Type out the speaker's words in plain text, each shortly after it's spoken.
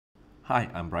Hi,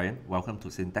 I'm Brian. Welcome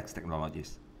to Syntax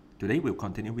Technologies. Today we'll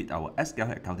continue with our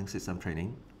SQL Accounting System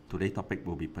training. Today's topic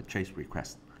will be Purchase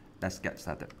Request. Let's get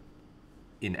started.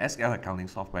 In SQL Accounting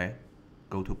Software,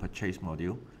 go to Purchase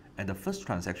module, and the first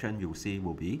transaction you'll see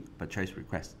will be Purchase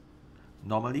Request.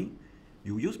 Normally,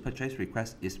 you use Purchase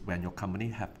Request is when your company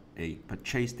have a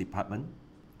purchase department.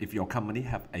 If your company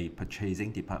have a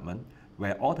purchasing department,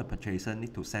 where all the purchasers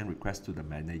need to send requests to the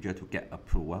manager to get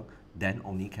approval, then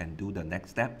only can do the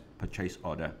next step, purchase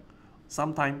order.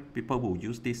 Sometimes people will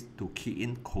use this to key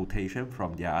in quotation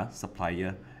from their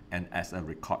supplier and as a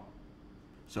record.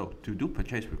 So to do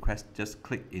purchase request, just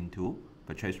click into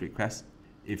purchase request.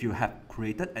 If you have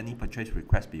created any purchase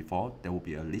request before, there will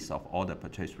be a list of all the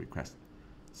purchase requests.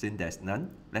 Since there's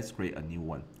none, let's create a new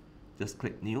one. Just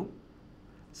click new,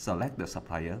 select the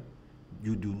supplier.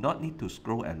 You do not need to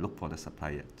scroll and look for the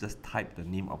supplier. Just type the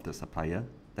name of the supplier.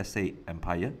 Let's say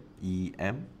Empire,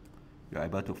 EM. You're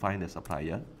able to find the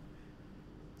supplier.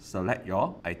 Select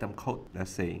your item code,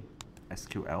 let's say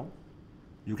SQL.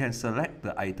 You can select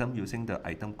the item using the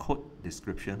item code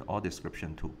description or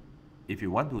description tool. If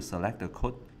you want to select the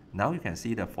code, now you can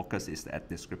see the focus is at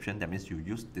description. That means you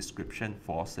use description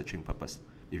for searching purpose.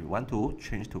 If you want to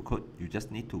change to code, you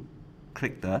just need to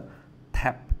click the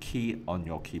tab key on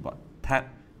your keyboard. Tab,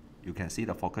 you can see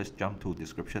the focus jump to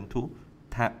description tool,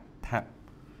 tab,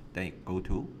 then go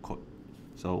to code.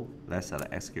 So let's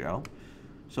select SQL.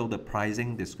 So the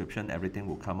pricing description, everything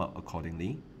will come up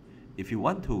accordingly. If you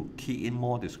want to key in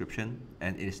more description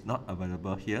and it is not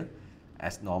available here,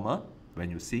 as normal, when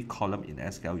you see column in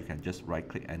SQL, you can just right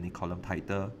click any column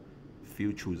title,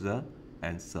 field chooser,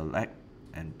 and select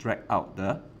and drag out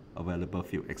the available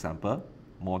field. Example,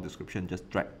 more description, just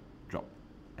drag, drop,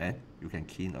 and you can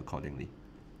key in accordingly.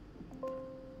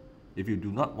 If you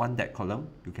do not want that column,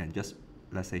 you can just,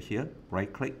 let's say here,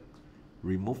 right click,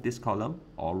 remove this column,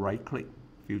 or right click,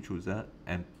 field chooser,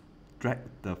 and drag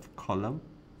the column,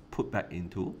 put back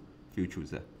into field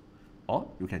chooser. Or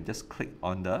you can just click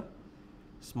on the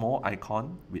small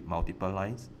icon with multiple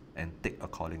lines and tick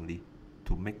accordingly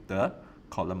to make the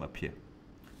column appear.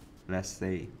 Let's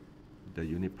say the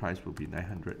unit price will be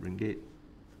 900 ringgit.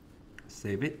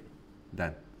 Save it,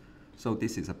 done. So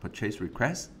this is a purchase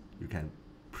request. You can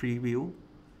preview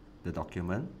the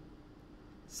document,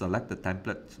 select the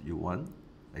template you want,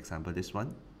 example this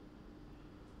one.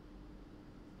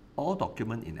 All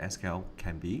document in SQL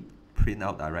can be print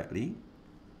out directly,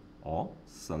 or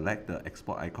select the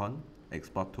export icon,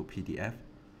 export to PDF.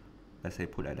 Let's say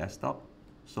put a desktop,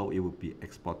 so it will be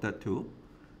exported to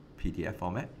PDF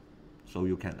format, so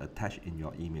you can attach in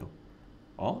your email.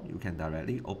 Or you can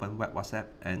directly open web WhatsApp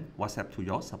and WhatsApp to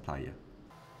your supplier.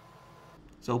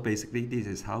 So basically this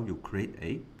is how you create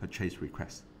a purchase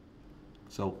request.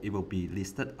 So it will be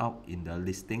listed out in the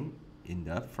listing in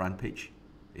the front page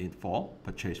for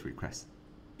purchase request.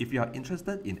 If you are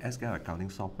interested in SQL Accounting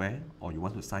Software or you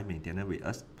want to sign maintainer with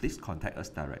us, please contact us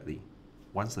directly.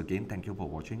 Once again, thank you for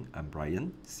watching. I'm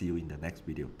Brian. See you in the next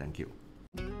video. Thank you.